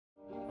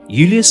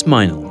Julius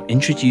Meinl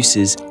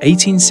introduces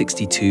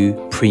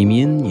 1862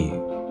 Premium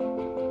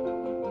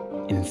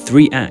New in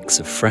 3 acts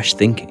of fresh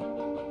thinking: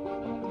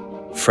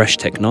 fresh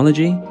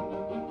technology,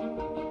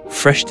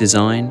 fresh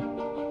design,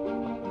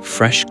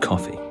 fresh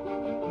coffee.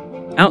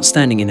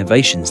 Outstanding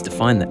innovations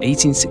define the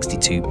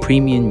 1862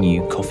 Premium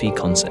New coffee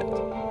concept.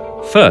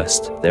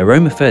 First, the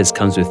Aroma Fez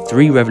comes with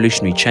 3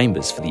 revolutionary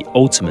chambers for the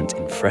ultimate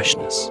in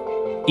freshness.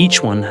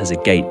 Each one has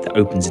a gate that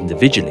opens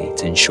individually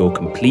to ensure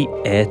complete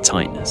air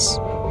tightness.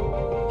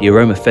 The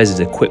Aroma Fez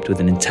is equipped with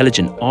an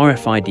intelligent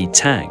RFID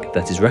tag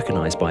that is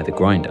recognized by the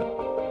grinder.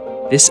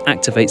 This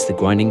activates the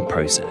grinding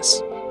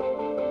process.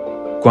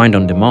 Grind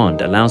on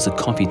demand allows the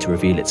coffee to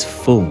reveal its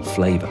full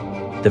flavor.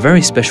 The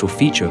very special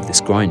feature of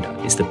this grinder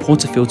is the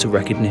portafilter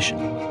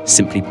recognition.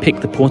 Simply pick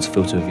the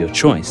portafilter of your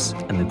choice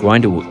and the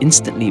grinder will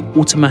instantly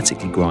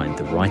automatically grind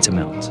the right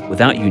amount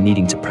without you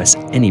needing to press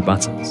any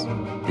buttons.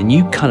 The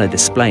new color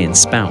display and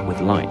spout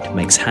with light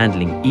makes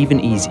handling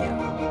even easier.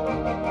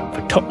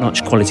 For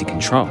top-notch quality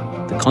control,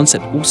 the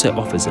concept also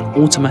offers an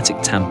automatic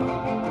tamper.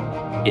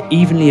 It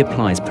evenly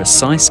applies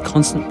precise,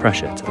 constant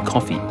pressure to the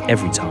coffee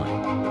every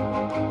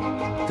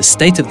time. The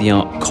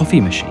state-of-the-art coffee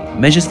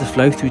machine measures the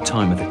flow-through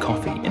time of the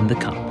coffee in the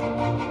cup.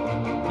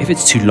 If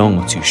it's too long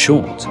or too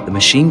short, the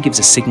machine gives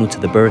a signal to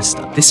the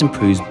barista. This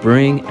improves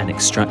brewing and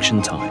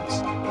extraction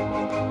times.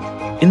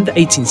 In the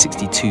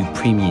 1862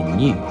 Premium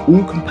New,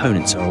 all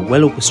components are a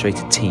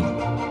well-orchestrated team,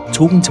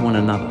 talking to one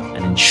another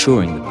and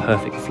ensuring the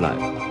perfect flow.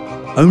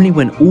 Only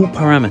when all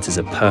parameters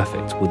are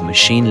perfect will the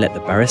machine let the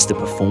barista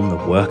perform the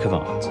work of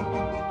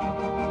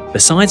art.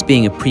 Besides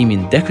being a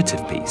premium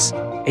decorative piece,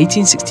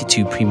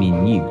 1862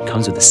 Premium New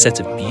comes with a set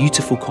of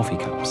beautiful coffee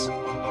cups,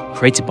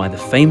 created by the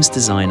famous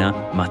designer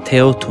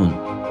Matteo Tun.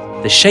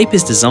 The shape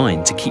is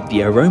designed to keep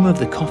the aroma of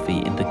the coffee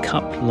in the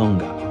cup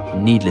longer.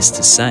 Needless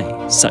to say,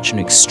 such an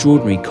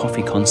extraordinary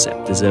coffee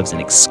concept deserves an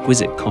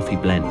exquisite coffee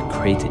blend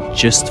created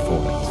just for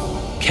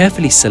it.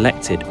 Carefully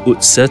selected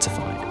UT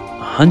certified,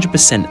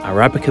 100%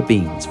 Arabica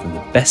beans from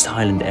the best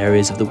highland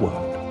areas of the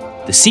world.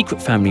 The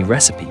secret family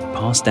recipe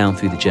passed down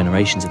through the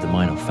generations of the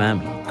Meinl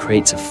family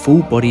creates a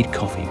full-bodied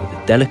coffee with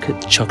a delicate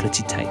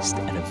chocolatey taste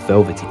and a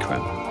velvety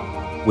crema.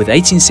 With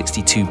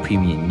 1862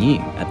 Premium New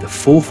at the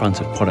forefront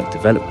of product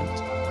development,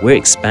 we're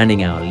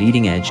expanding our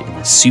leading edge in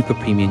the super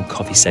premium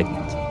coffee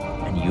segment,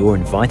 and you're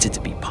invited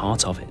to be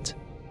part of it.